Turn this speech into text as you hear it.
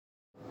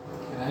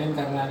kirain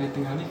karena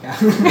ditinggal nikah.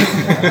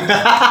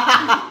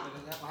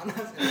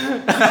 Panas.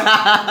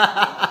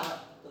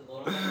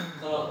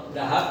 Kalau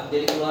dahak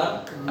jadi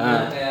keluar,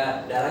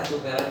 kayak darah tuh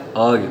merah.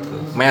 Oh gitu.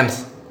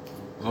 Mens.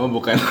 Oh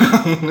bukan.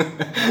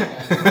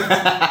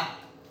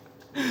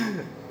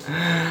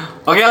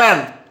 Oke Len.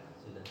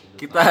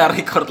 Kita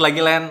record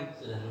lagi Len.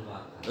 Sudah lupa.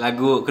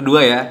 Lagu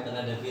kedua ya.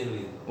 Kan ada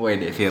Firly.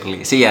 Wede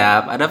Firly.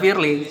 Siap. Ada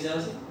Firly.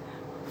 Siapa sih?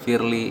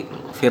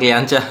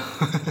 Firlianca.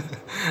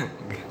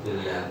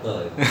 Firlianto.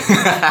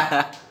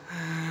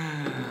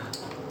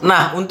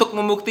 Nah, untuk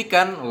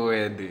membuktikan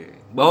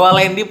bahwa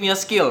Lendi punya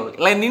skill.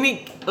 Len,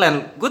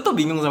 gue tuh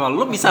bingung sama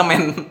lu bisa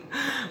main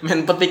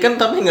petikan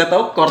tapi nggak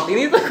tahu chord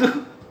ini tuh.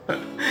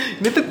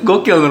 Ini tuh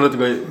gokil menurut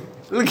gue.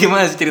 Lu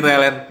gimana sih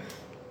ceritanya Len?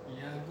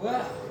 Ya gue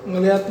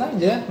ngeliat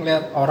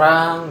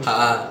orang,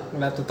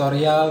 ngeliat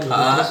tutorial gitu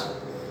terus.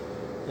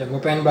 Ya gue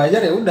pengen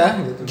belajar ya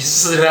udah gitu.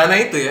 Sederhana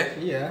itu ya?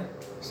 Iya.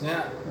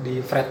 Maksudnya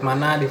di fret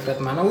mana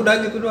udah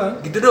gitu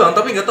doang. Gitu doang,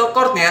 tapi nggak tahu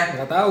chordnya.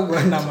 Nggak tahu gue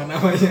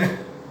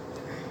nama-namanya.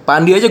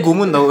 Pandi aja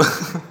gumun tau.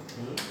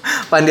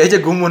 Pandi aja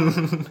gumun.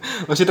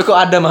 Maksudnya kok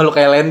ada makhluk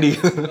kayak Lendi.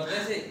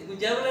 Makanya sih, gue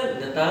jawab kan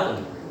nggak tahu.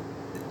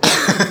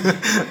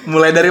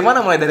 Mulai dari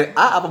mana? Mulai dari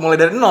A apa mulai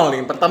dari nol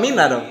nih?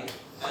 Pertamina dong.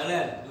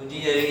 Kalian uji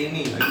dari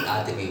ini.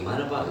 Hati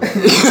gimana Pak?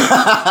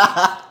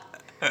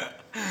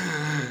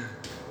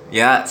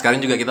 Ya, sekarang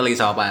juga kita lagi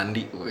sama Pak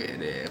Andi.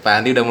 Pak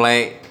Andi udah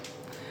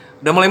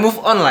mulai move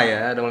on lah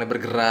ya, udah mulai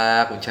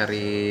bergerak,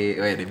 mencari,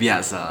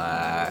 biasa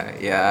lah.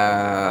 Ya.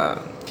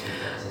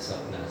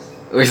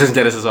 Wis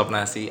mencari sesuap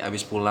nasi,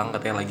 abis pulang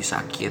katanya lagi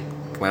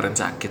sakit. Kemarin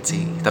sakit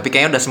sih. Tapi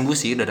kayaknya udah sembuh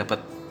sih, udah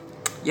dapat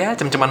ya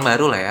cem-ceman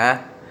baru lah ya.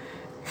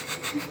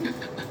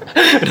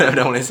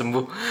 udah mulai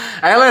sembuh.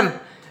 Ayo Len,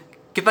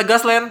 kita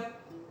gas Len.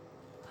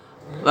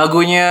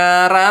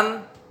 Lagunya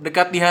Ran,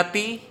 Dekat di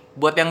Hati.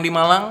 Buat yang di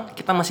Malang,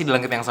 kita masih di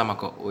langit yang sama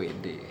kok.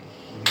 Wede.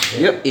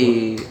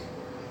 Yoi.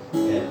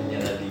 Ya,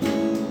 punya tadi.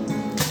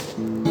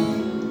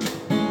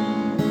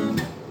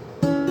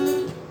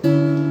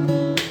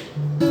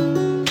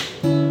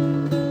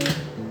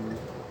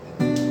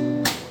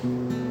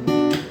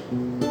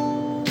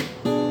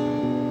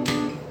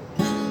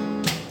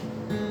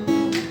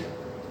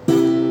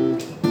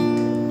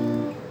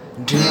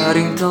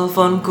 Jaring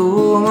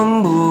teleponku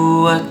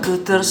membuatku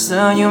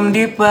tersenyum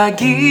di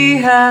pagi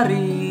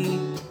hari.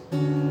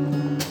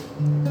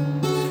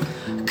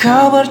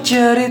 Kau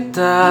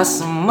bercerita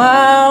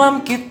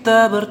semalam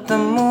kita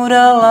bertemu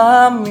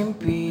dalam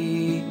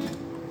mimpi.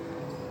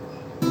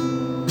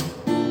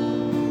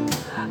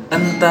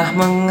 Entah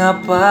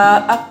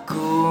mengapa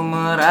aku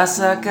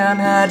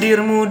merasakan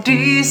hadirmu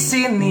di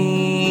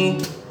sini.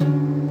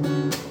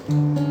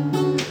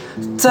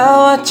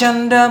 Tawa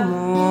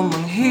candamu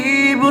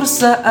menghibur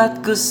saat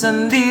ku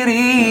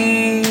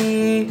sendiri.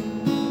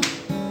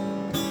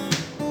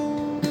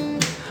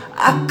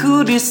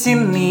 Aku di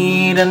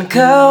sini dan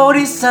kau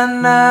di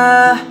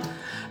sana,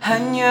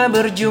 hanya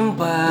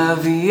berjumpa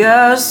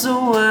via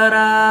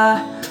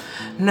suara.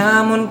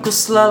 Namun ku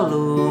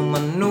selalu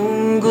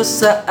menunggu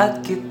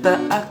saat kita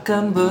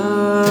akan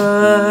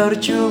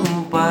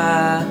berjumpa.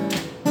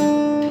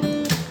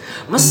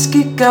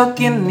 Meski kau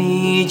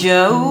kini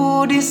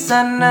jauh di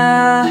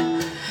sana,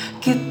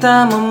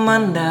 kita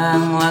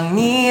memandang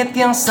langit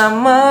yang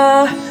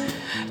sama.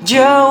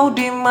 Jauh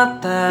di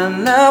mata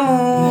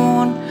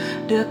namun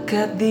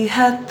dekat di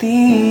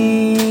hati.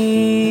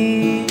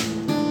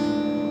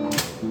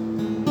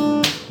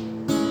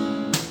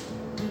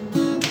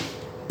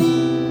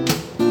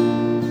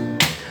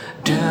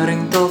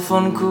 Dering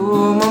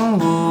teleponku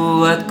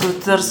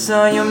membuatku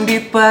tersenyum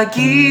di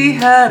pagi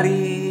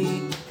hari.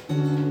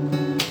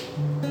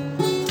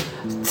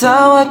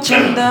 Tawa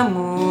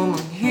candamu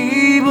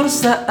menghibur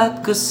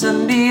saat ku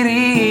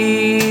sendiri.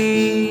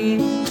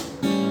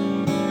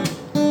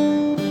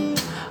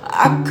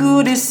 Aku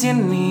di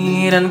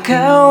sini dan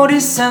kau di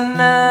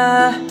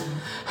sana,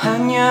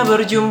 hanya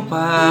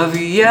berjumpa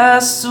via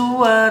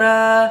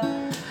suara.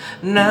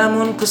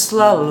 Namun ku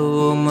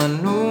selalu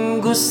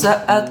menunggu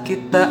saat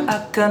kita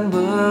akan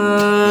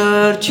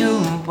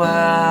berjumpa.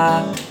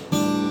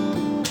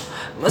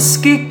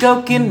 Meski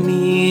kau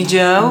kini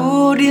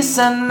jauh di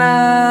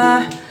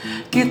sana,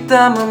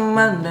 kita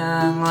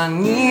memandang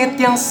langit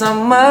yang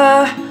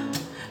sama.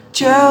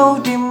 Jauh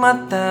di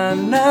mata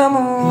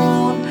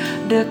namun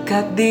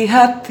dekat di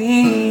hati.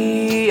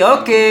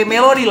 Oke,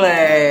 Melody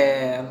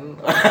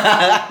Land.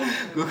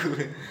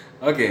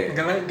 Oke.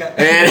 Enggak.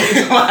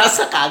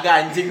 Masa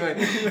kagak anjing.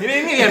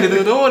 Ini yang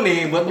ditunggu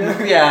nih buat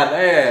pembuktian.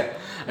 Ayo.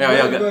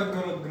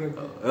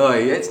 Oh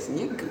iya,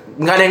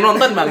 nggak ada yang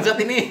nonton bangsat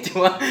ini.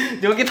 Cuma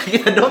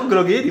kita doang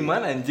groginya di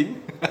mana anjing.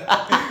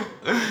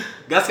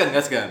 Gaskan.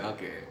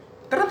 Oke.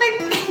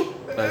 Terteng.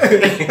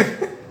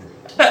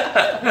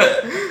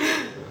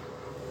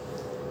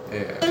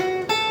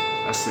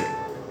 Asik.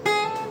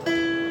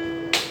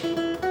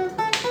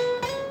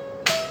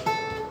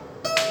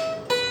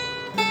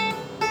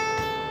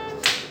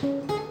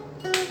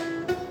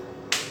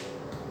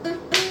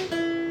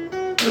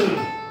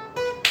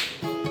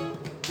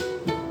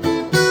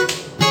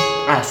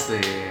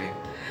 Asik.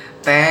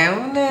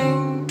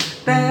 Teneng,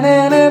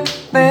 tenenet,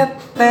 tet,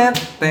 tet,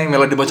 teng.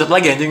 Melodi bocot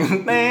lagi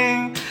anjing.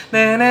 Teng,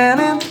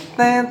 tenenet,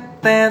 tet,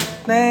 tet,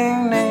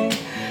 teng, neng,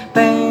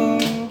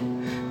 teng,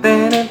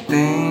 tenet,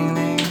 teng,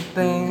 neng,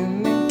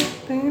 teng, neng,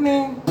 teng,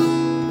 neng.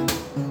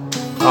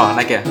 Oh,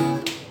 naik ya.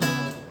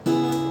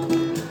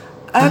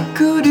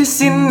 Aku di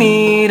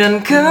sini dan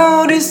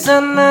kau di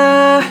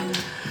sana,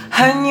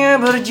 hanya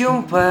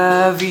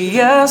berjumpa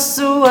via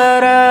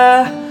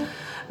suara.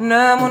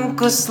 Namun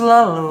ku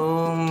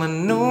selalu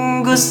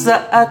menunggu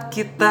saat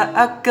kita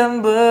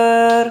akan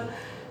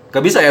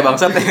Gak bisa ya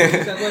bangsat.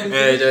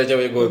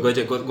 Coba gue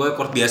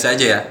chord biasa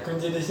aja ya.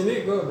 Kunci di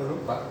sini gue udah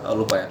lupa. Oh,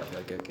 lupa ya.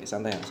 Oke,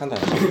 santai.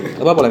 Gak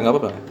apa-apa lah, gak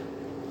apa-apa.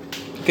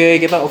 Oke,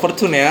 kita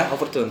overtune ya,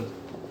 overtune.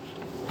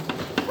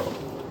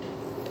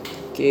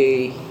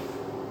 Oke.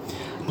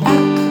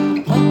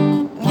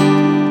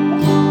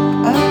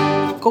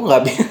 Kok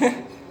nggak bisa?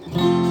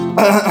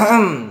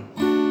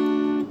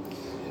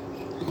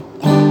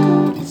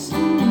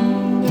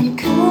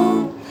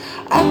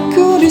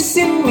 Aku di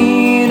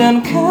sini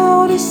dan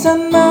kau di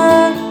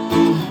sana,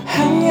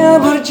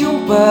 hanya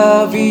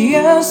berjumpa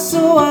via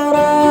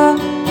suara.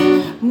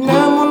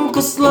 Namun ku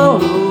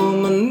selalu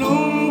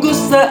menunggu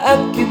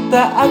saat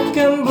kita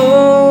akan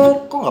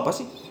Kok nggak apa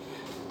sih?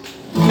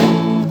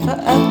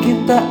 Saat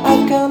kita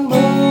akan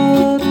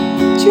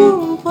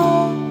berjumpa,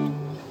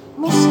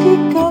 meski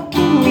kau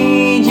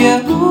kini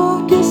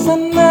jauh di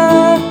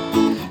sana,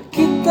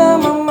 kita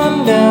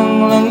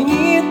memandang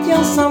langit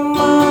yang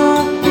sama.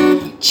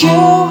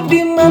 Jauh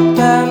di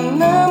mata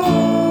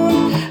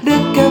namun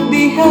dekat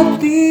di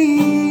hati.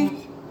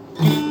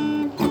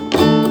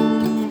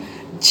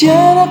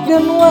 Jarak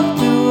dan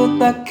waktu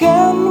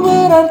takkan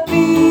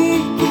berarti,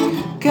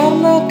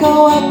 karena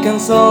kau akan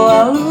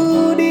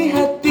selalu di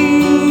hati.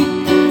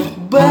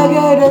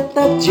 Bagai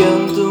detak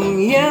jantung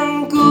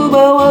yang ku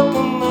bawa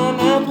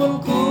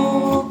kemanapun ku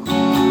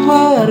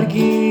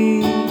pergi.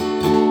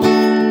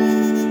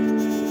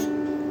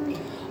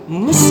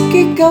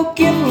 Meski kau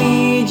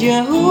kini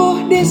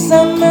jauh di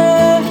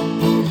sana,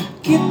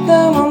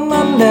 kita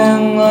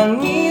memandang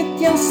langit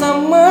yang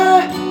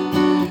sama.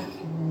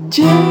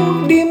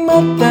 Jauh di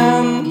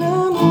mata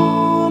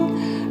namun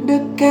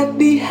dekat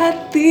di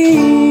hati.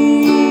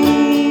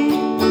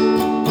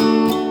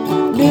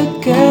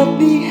 Dekat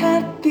di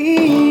hati.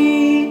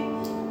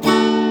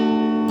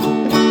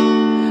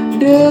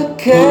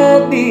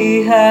 Dekat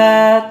di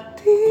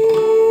hati.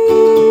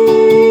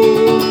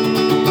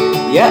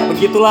 Ya,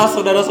 begitulah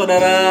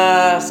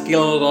saudara-saudara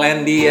skill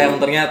Landy yang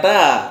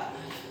ternyata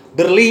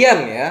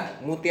berlian ya,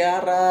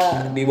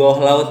 mutiara di bawah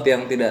laut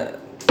yang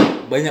tidak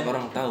banyak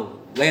orang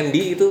tahu.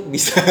 Landy itu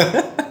bisa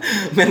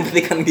main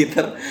petikan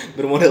gitar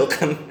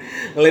bermodalkan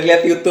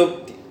ngeliat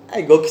YouTube.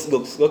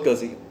 Gokil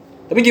sih.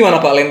 Tapi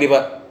gimana Pak Landy,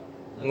 Pak?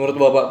 Menurut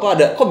Bapak,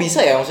 kok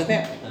bisa ya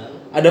maksudnya?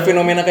 Ada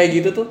fenomena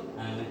kayak gitu tuh?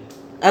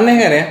 Aneh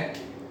kan ya?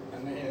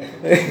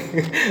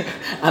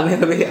 Aneh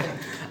tapi ya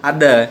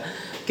ada.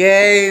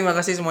 Oke,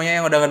 makasih semuanya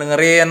yang udah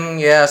ngedengerin.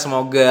 Ya,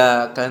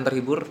 semoga kalian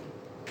terhibur.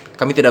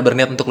 Kami tidak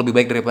berniat untuk lebih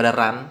baik daripada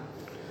Ran,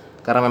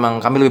 karena memang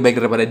kami lebih baik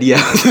daripada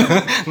dia.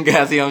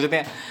 Enggak sih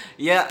maksudnya.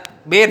 Ya,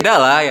 beda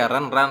lah ya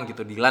Ran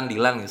gitu. Dilan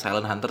gitu.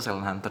 Silent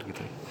Hunter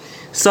gitu.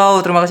 So,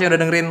 terima kasih yang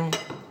udah dengerin.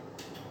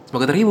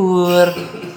 Semoga terhibur.